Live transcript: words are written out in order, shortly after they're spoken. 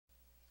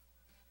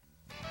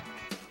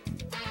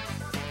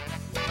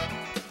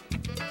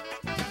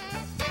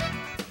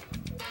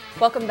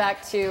Welcome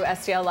back to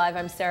STL Live.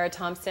 I'm Sarah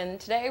Thompson.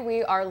 Today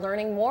we are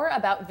learning more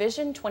about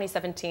Vision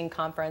 2017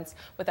 conference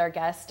with our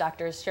guests,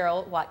 Drs.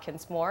 Cheryl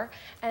Watkins-Moore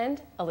and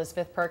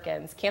Elizabeth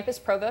Perkins, Campus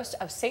Provost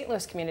of St.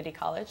 Louis Community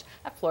College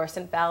at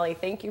Florissant Valley.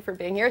 Thank you for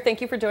being here. Thank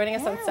you for joining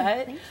us on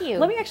set. Thank you.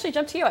 Let me actually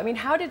jump to you. I mean,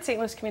 how did St.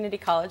 Louis Community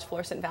College,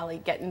 Florissant Valley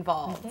get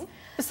involved?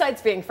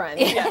 Besides being friends,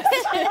 yes.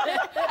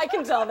 I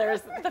can tell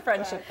there's the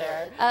friendship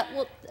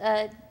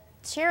there.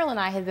 Cheryl and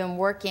I have been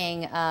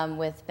working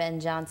with Ben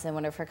Johnson,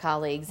 one of her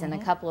colleagues, and a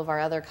couple of our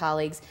other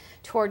colleagues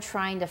toward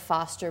trying to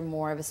foster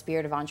more of a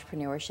spirit of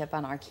entrepreneurship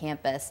on our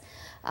campus.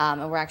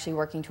 And we're actually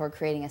working toward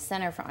creating a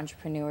center for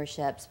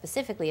entrepreneurship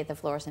specifically at the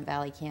Florissant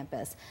Valley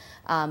campus.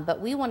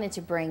 But we wanted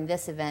to bring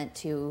this event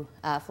to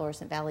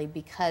Florissant Valley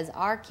because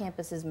our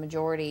campus is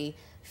majority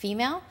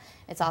female.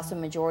 It's also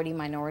majority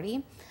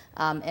minority.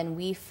 And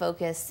we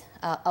focus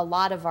a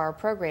lot of our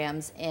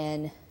programs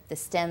in the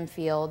STEM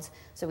fields.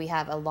 So we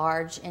have a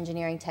large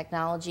engineering,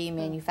 technology,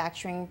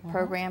 manufacturing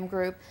program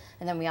group,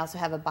 and then we also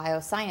have a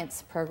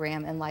bioscience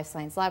program and life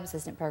science lab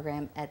assistant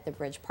program at the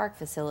Bridge Park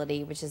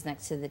facility, which is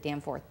next to the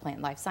Danforth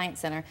Plant Life Science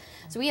Center.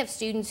 So we have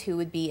students who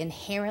would be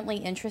inherently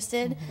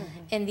interested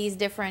in these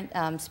different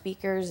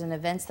speakers and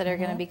events that are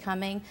going to be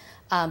coming,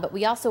 but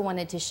we also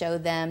wanted to show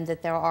them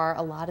that there are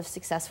a lot of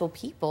successful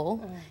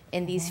people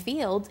in these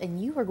fields, and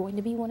you are going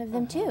to be one of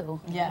them too.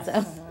 Yes.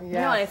 So.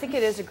 No, I think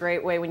it is a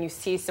great way when you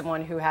see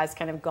someone who has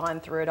kind of gone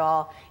through it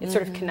all. It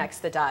sort of connects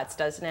the dots,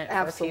 doesn't it,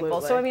 for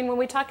people? So, I mean, when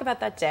we talk about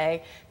that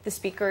day, the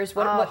speakers,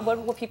 what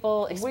will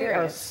people experience?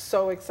 We are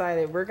so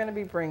excited. We're going to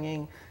be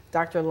bringing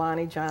Dr.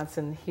 Lonnie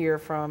Johnson here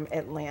from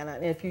Atlanta.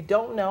 And if you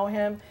don't know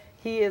him,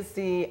 he is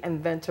the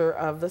inventor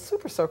of the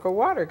Super Soaker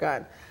water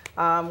gun,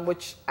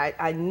 which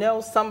I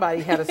know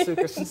somebody had a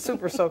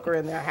Super Soaker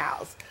in their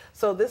house.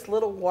 So this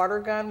little water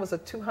gun was a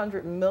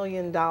 $200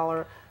 million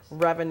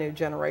revenue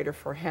generator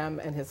for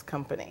him and his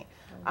company.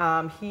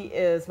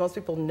 Most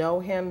people know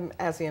him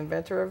as the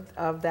inventor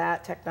of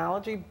that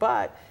technology,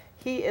 but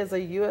he is a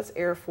U.S.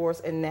 Air Force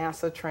and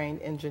NASA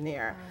trained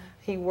engineer.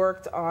 He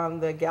worked on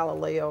the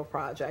Galileo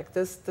project.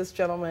 This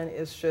gentleman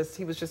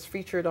he was just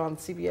featured on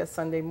CBS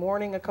Sunday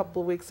Morning a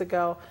couple of weeks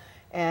ago.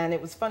 And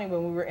it was funny,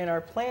 when we were in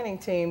our planning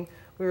team,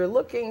 we were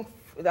looking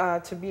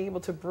to be able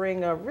to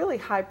bring a really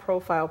high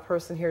profile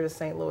person here to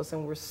St. Louis,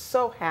 and we're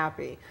so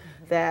happy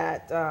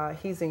that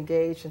he's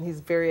engaged and he's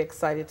very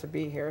excited to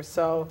be here.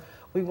 So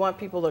we want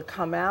people to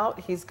come out.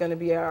 He's going to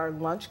be our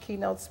lunch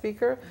keynote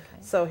speaker.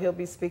 So he'll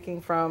be speaking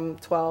from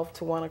 12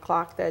 to 1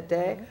 o'clock that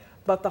day.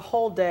 But the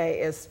whole day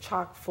is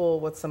chock full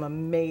with some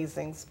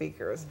amazing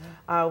speakers.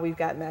 We've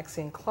got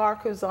Maxine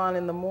Clark, who's on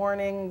in the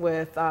morning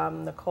with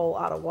Nicole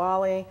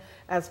Adewale,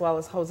 as well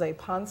as Jose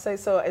Ponce.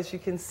 So as you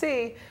can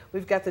see,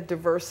 we've got the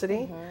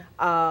diversity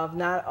of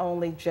not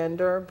only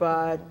gender,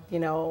 but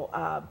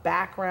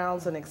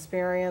backgrounds and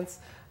experience.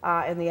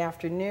 In the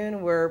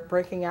afternoon, we're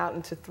breaking out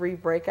into 3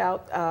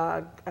 breakout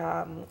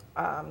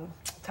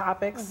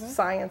topics,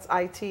 science,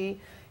 IT,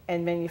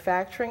 and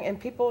manufacturing, and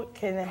people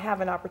can have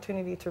an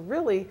opportunity to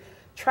really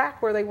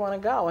track where they want to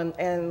go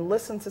and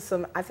listen to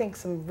some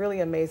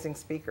really amazing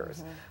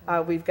speakers.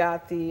 We've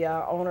got the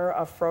owner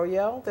of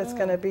Froyo that's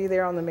going to be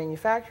there on the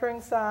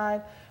manufacturing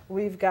side.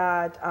 We've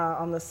got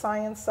on the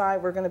science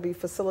side, we're going to be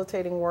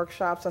facilitating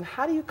workshops on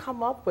how do you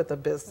come up with a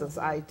business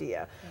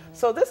idea.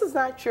 So this is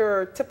not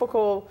your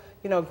typical,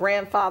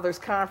 grandfather's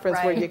conference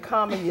where you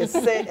come and you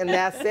sit and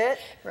that's it.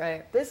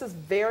 This is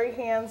very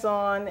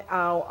hands-on.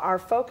 Our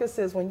focus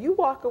is when you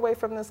walk away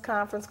from this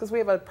conference, because we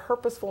have a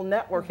purposeful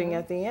networking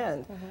at the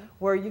end,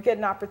 where you get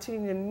an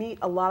opportunity to meet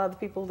a lot of the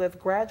people that have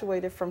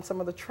graduated from some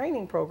of the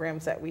training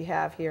programs that we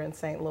have here in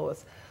St.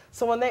 Louis.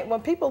 So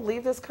when people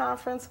leave this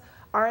conference,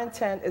 our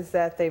intent is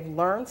that they've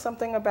learned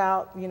something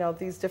about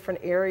these different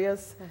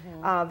areas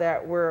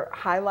that we're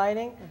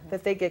highlighting,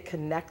 that they get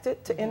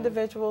connected to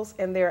individuals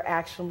and their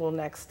actionable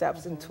next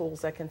steps and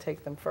tools that can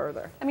take them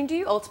further. I mean, do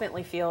you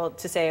ultimately feel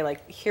to say,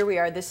 like, here we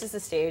are, this is the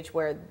stage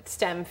where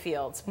STEM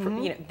fields,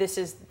 this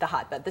is the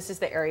hotbed, this is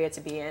the area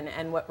to be in,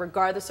 and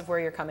regardless of where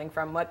you're coming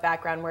from, what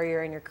background, where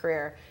you're in your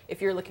career,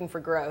 if you're looking for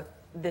growth,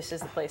 this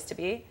is the place to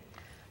be?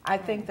 I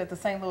think that the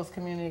St. Louis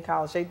Community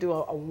College, they do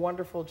a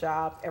wonderful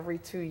job every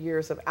 2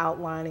 years of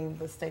outlining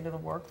the state of the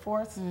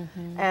workforce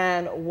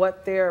and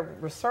what their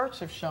research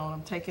have shown.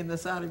 I'm taking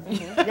this out of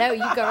you. No,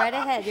 you go right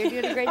ahead. You're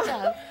doing a great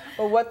job.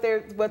 But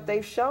what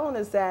they've shown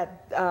is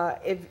that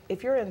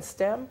if you're in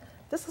STEM,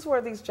 this is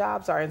where these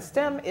jobs are. And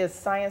STEM is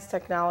science,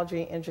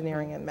 technology,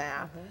 engineering, and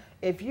math.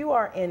 If you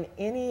are in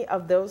any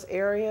of those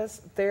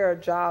areas, there are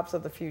jobs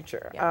of the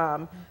future.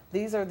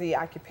 These are the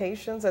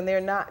occupations, and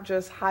they're not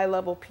just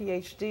high-level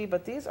PhD,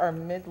 but these are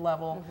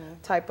mid-level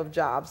type of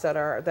jobs that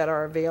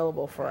are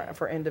available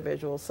for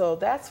individuals. So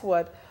that's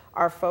what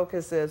our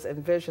focus is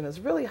and vision is,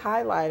 really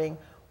highlighting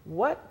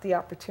what the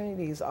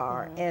opportunities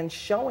are and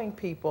showing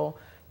people,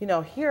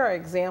 here are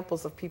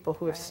examples of people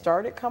who have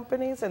started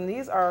companies, and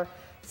these are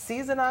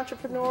seasoned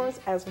entrepreneurs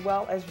as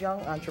well as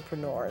young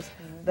entrepreneurs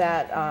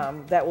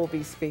that will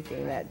be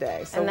speaking that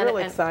day. So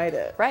really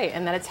excited. Right,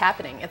 and that it's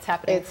happening. It's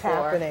happening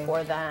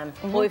for them.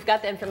 Well, we've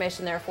got the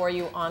information there for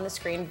you on the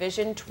screen.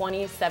 Vision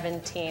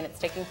 2017. It's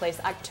taking place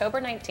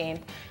October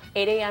 19th.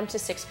 8 a.m. to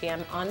 6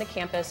 p.m. on the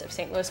campus of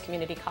St. Louis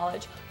Community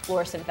College,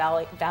 Florissant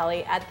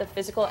Valley at the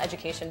Physical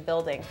Education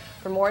Building.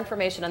 For more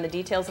information on the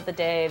details of the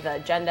day, the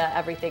agenda,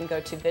 everything, go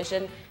to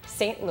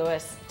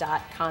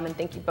visionstlouis.com. And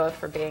thank you both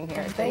for being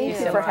here. Thank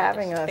you for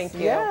having us. Thank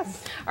you.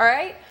 Yes. All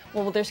right.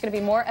 Well, there's going to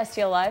be more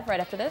STL Live right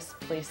after this.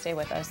 Please stay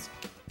with us.